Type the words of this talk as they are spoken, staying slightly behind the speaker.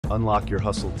Unlock your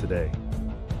hustle today.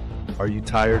 Are you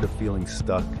tired of feeling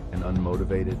stuck and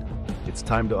unmotivated? It's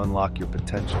time to unlock your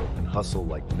potential and hustle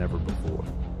like never before.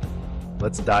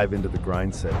 Let's dive into the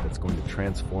grind set that's going to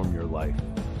transform your life,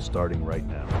 starting right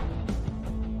now.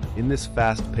 In this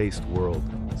fast-paced world,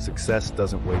 success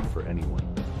doesn't wait for anyone.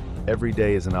 Every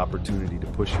day is an opportunity to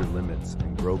push your limits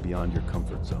and grow beyond your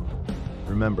comfort zone.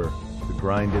 Remember, the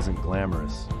grind isn't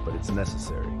glamorous, but it's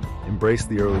necessary. Embrace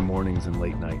the early mornings and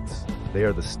late nights. They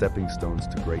are the stepping stones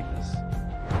to greatness.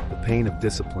 The pain of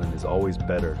discipline is always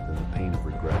better than the pain of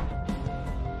regret.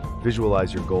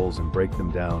 Visualize your goals and break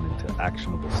them down into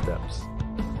actionable steps.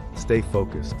 Stay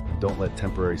focused and don't let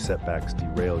temporary setbacks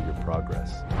derail your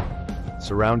progress.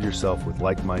 Surround yourself with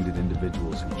like-minded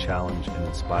individuals who challenge and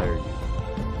inspire you.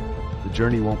 The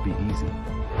journey won't be easy,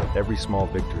 but every small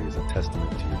victory is a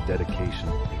testament to your dedication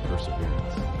and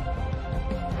perseverance.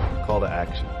 Call to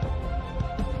action.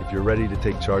 If you're ready to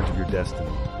take charge of your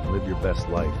destiny and live your best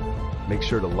life, make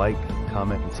sure to like,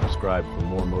 comment, and subscribe for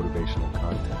more motivational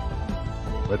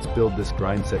content. Let's build this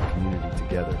grind set community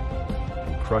together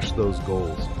and crush those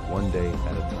goals one day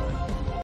at a time.